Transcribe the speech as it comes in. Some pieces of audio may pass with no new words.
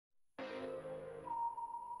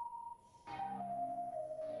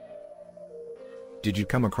Did you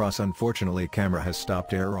come across "Unfortunately camera has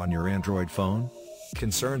stopped" error on your Android phone?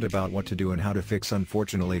 Concerned about what to do and how to fix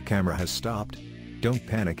 "Unfortunately camera has stopped"? Don't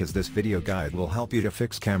panic, as this video guide will help you to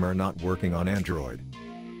fix camera not working on Android.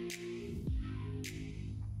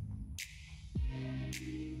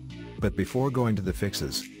 But before going to the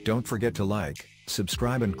fixes, don't forget to like,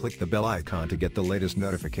 subscribe and click the bell icon to get the latest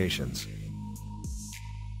notifications.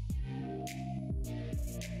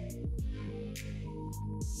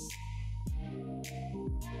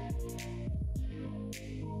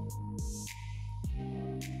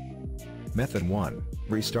 Method 1.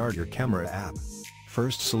 Restart your camera app.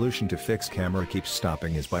 First solution to fix camera keeps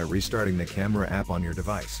stopping is by restarting the camera app on your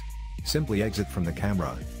device. Simply exit from the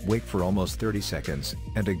camera, wait for almost 30 seconds,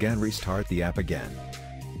 and again restart the app again.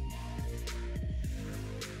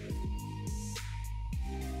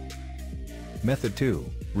 Method 2.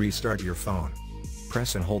 Restart your phone.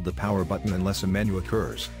 Press and hold the power button unless a menu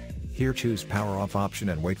occurs. Here choose power off option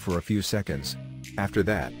and wait for a few seconds. After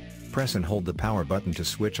that, press and hold the power button to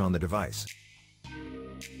switch on the device.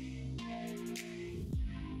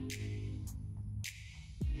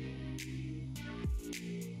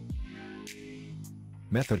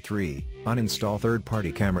 Method 3. Uninstall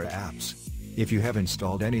third-party camera apps. If you have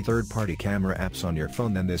installed any third-party camera apps on your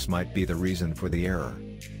phone, then this might be the reason for the error.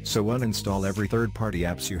 So uninstall every third-party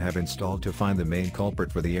apps you have installed to find the main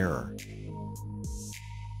culprit for the error.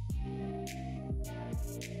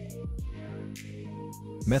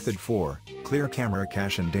 Method 4. Clear camera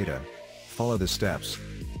cache and data. Follow the steps.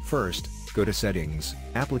 First, go to Settings,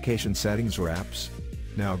 Application Settings or Apps.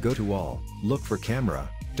 Now go to All, look for Camera,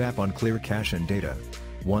 tap on Clear Cache and Data.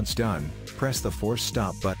 Once done, press the Force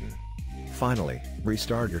Stop button. Finally,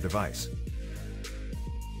 restart your device.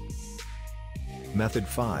 Method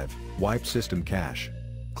 5. Wipe system cache.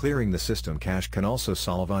 Clearing the system cache can also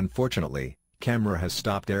solve "Unfortunately camera has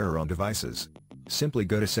stopped" error on devices. Simply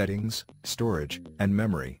go to Settings, Storage, and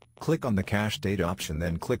Memory, click on the Cache Data option,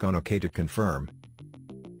 then click on OK to confirm.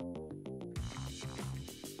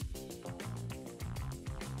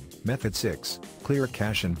 Method 6. Clear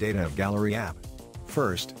cache and data of Gallery app.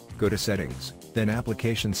 First, go to Settings, then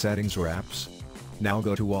Application Settings or Apps. Now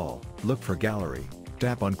go to All, look for Gallery,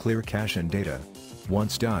 tap on Clear Cache and Data.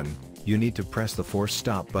 Once done, you need to press the Force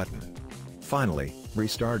Stop button. Finally,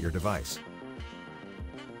 restart your device.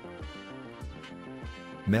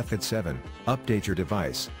 Method 7. Update your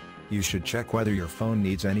device. You should check whether your phone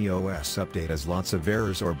needs any OS update, as lots of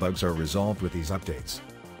errors or bugs are resolved with these updates.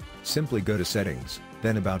 Simply go to Settings,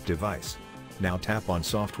 then About Device. Now tap on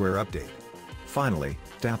Software Update. Finally,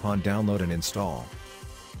 tap on Download and Install.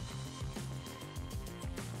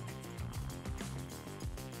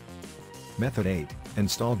 Method 8.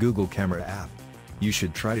 Install Google Camera app. You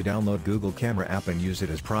should try to download Google Camera app and use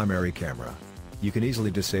it as primary camera. You can easily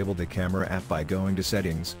disable the camera app by going to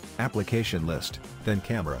Settings, Application List, then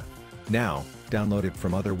Camera. Now, download it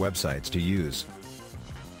from other websites to use.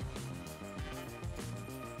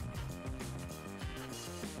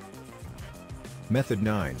 Method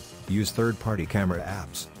 9. Use third-party camera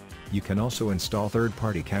apps. You can also install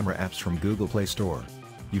third-party camera apps from Google Play Store.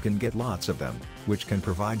 You can get lots of them, which can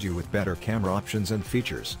provide you with better camera options and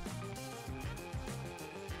features.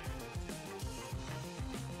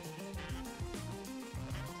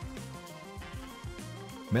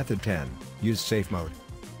 Method 10. Use safe mode.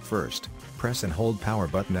 First, press and hold power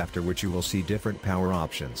button, after which you will see different power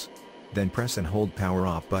options. Then press and hold power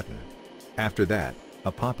off button. After that,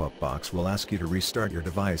 a pop-up box will ask you to restart your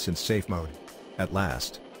device in safe mode. At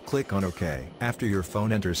last, click on OK. After your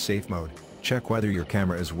phone enters safe mode, check whether your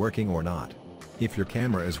camera is working or not. If your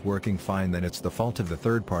camera is working fine, then it's the fault of the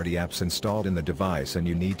third-party apps installed in the device and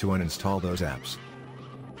you need to uninstall those apps.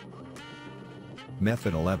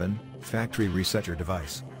 Method 11. Factory reset your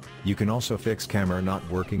device. You can also fix camera not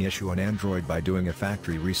working issue on Android by doing a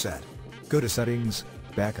factory reset. Go to Settings,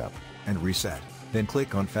 Backup, and Reset, then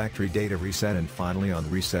click on Factory Data Reset and finally on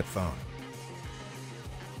Reset Phone.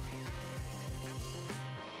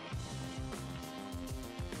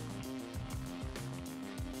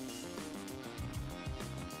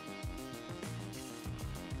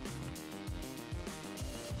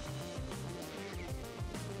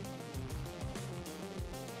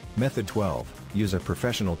 Method 12. Use a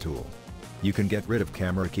professional tool. You can get rid of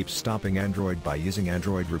camera keeps stopping Android by using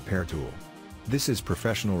Android Repair Tool. This is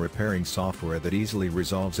professional repairing software that easily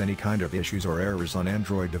resolves any kind of issues or errors on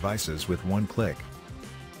Android devices with one click.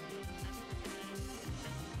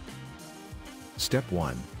 Step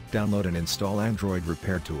 1. Download and install Android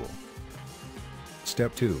Repair Tool.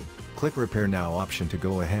 Step 2. Click Repair Now option to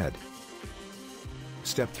go ahead.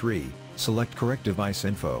 Step 3. Select correct device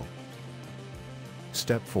info.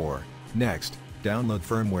 Step 4. Next, Download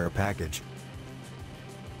firmware package.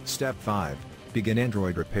 Step 5. Begin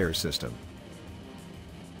Android repair system.